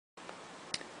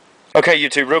Okay,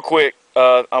 YouTube, real quick,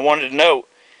 I wanted to note,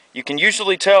 you can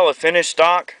usually tell a finished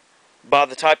stock by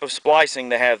the type of splicing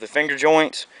they have, the finger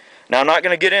joints. Now, I'm not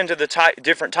going to get into the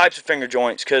different types of finger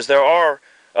joints because there are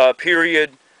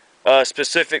period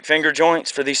specific finger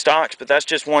joints for these stocks, but that's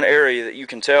just one area that you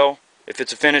can tell if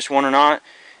it's a finished one or not.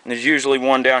 And there's usually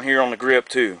one down here on the grip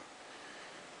too.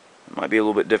 It might be a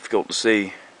little bit difficult to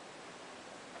see,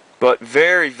 but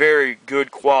very, very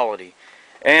good quality.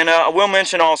 And I will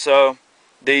mention also,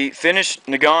 the finished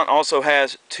Nagant also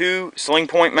has two sling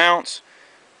point mounts.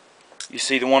 You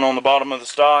see the one on the bottom of the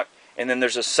stock, and then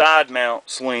there's a side mount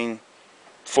sling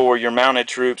for your mounted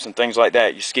troops and things like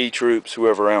that, your ski troops,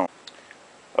 whoever else.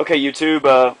 Okay,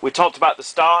 YouTube, we talked about the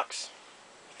stocks,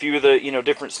 a few of the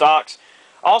different stocks.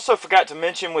 I also forgot to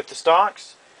mention with the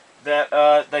stocks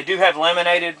that they do have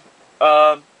laminated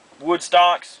wood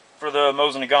stocks for the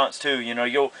Mosin Nagants too.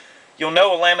 You'll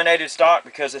know a laminated stock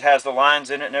because it has the lines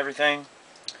in it and everything.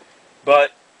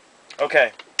 But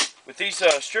okay, with these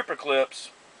stripper clips,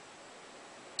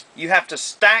 you have to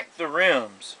stack the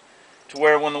rims to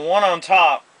where when the one on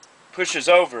top pushes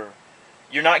over,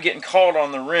 you're not getting caught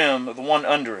on the rim of the one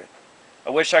under it. I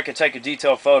wish I could take a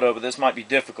detailed photo, but this might be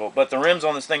difficult. But the rims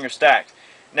on this thing are stacked.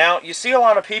 Now, you see a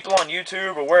lot of people on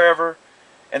YouTube or wherever,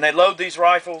 and they load these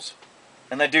rifles,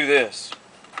 and they do this.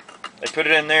 They put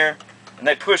it in there, and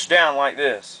they push down like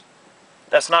this.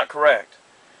 That's not correct.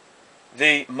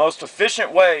 The most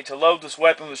efficient way to load this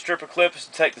weapon with a stripper clip is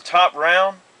to take the top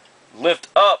round, lift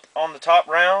up on the top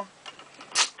round,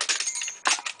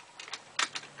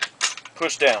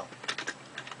 push down.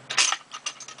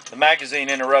 The magazine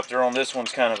interrupter on this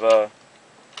one's kind of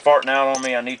farting out on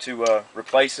me. I need to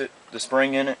replace it, the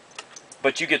spring in it,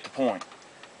 but you get the point.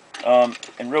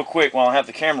 And real quick, while I have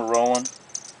the camera rolling,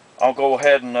 I'll go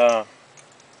ahead and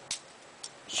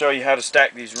show you how to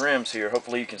stack these rims here.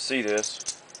 Hopefully you can see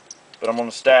this. But I'm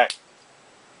going to stack.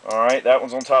 Alright, that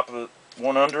one's on top of the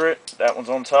one under it. That one's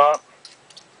on top.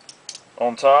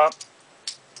 On top.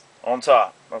 On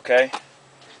top. Okay?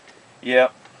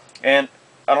 Yep. And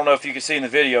I don't know if you can see in the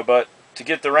video, but to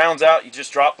get the rounds out, you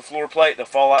just drop the floor plate. They'll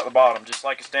fall out the bottom, just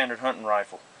like a standard hunting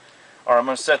rifle. Alright, I'm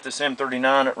going to set this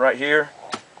M39 right here.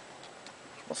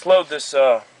 Let's load this,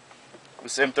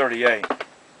 this M38.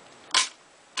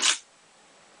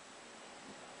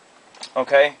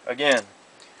 Okay, again.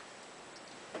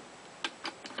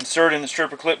 Insert in the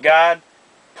stripper clip guide,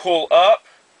 pull up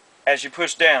as you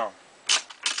push down.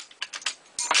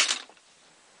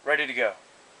 Ready to go.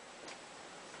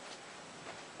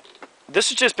 This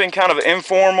has just been kind of an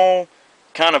informal,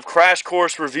 kind of crash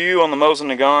course review on the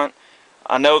Mosin Nagant.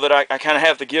 I know that I kind of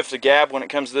have the gift of gab when it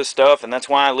comes to this stuff, and that's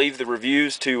why I leave the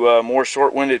reviews to more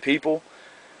short-winded people.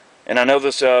 And I know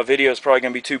this video is probably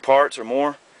going to be 2 parts or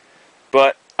more,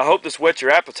 but I hope this whets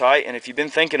your appetite, and if you've been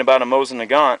thinking about a Mosin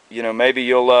Nagant, maybe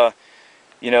you'll,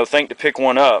 think to pick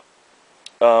one up.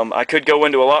 I could go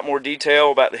into a lot more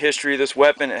detail about the history of this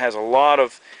weapon. It has a lot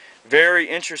of very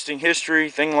interesting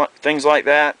history, things like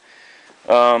that.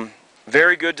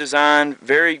 Very good design,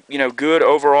 very, good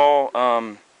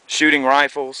overall shooting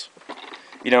rifles.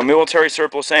 Military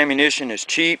surplus ammunition is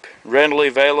cheap, readily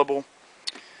available.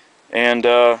 And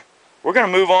we're going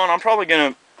to move on. I'm probably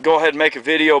going to go ahead and make a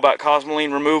video about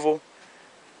cosmoline removal,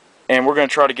 and we're going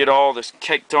to try to get all this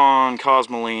caked on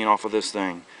cosmoline off of this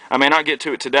thing. I may not get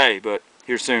to it today, but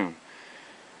here soon.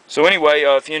 So anyway,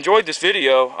 if you enjoyed this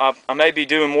video, I may be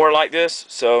doing more like this,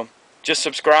 so just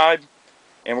subscribe,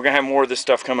 and we're going to have more of this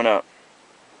stuff coming up.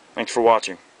 Thanks for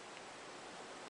watching.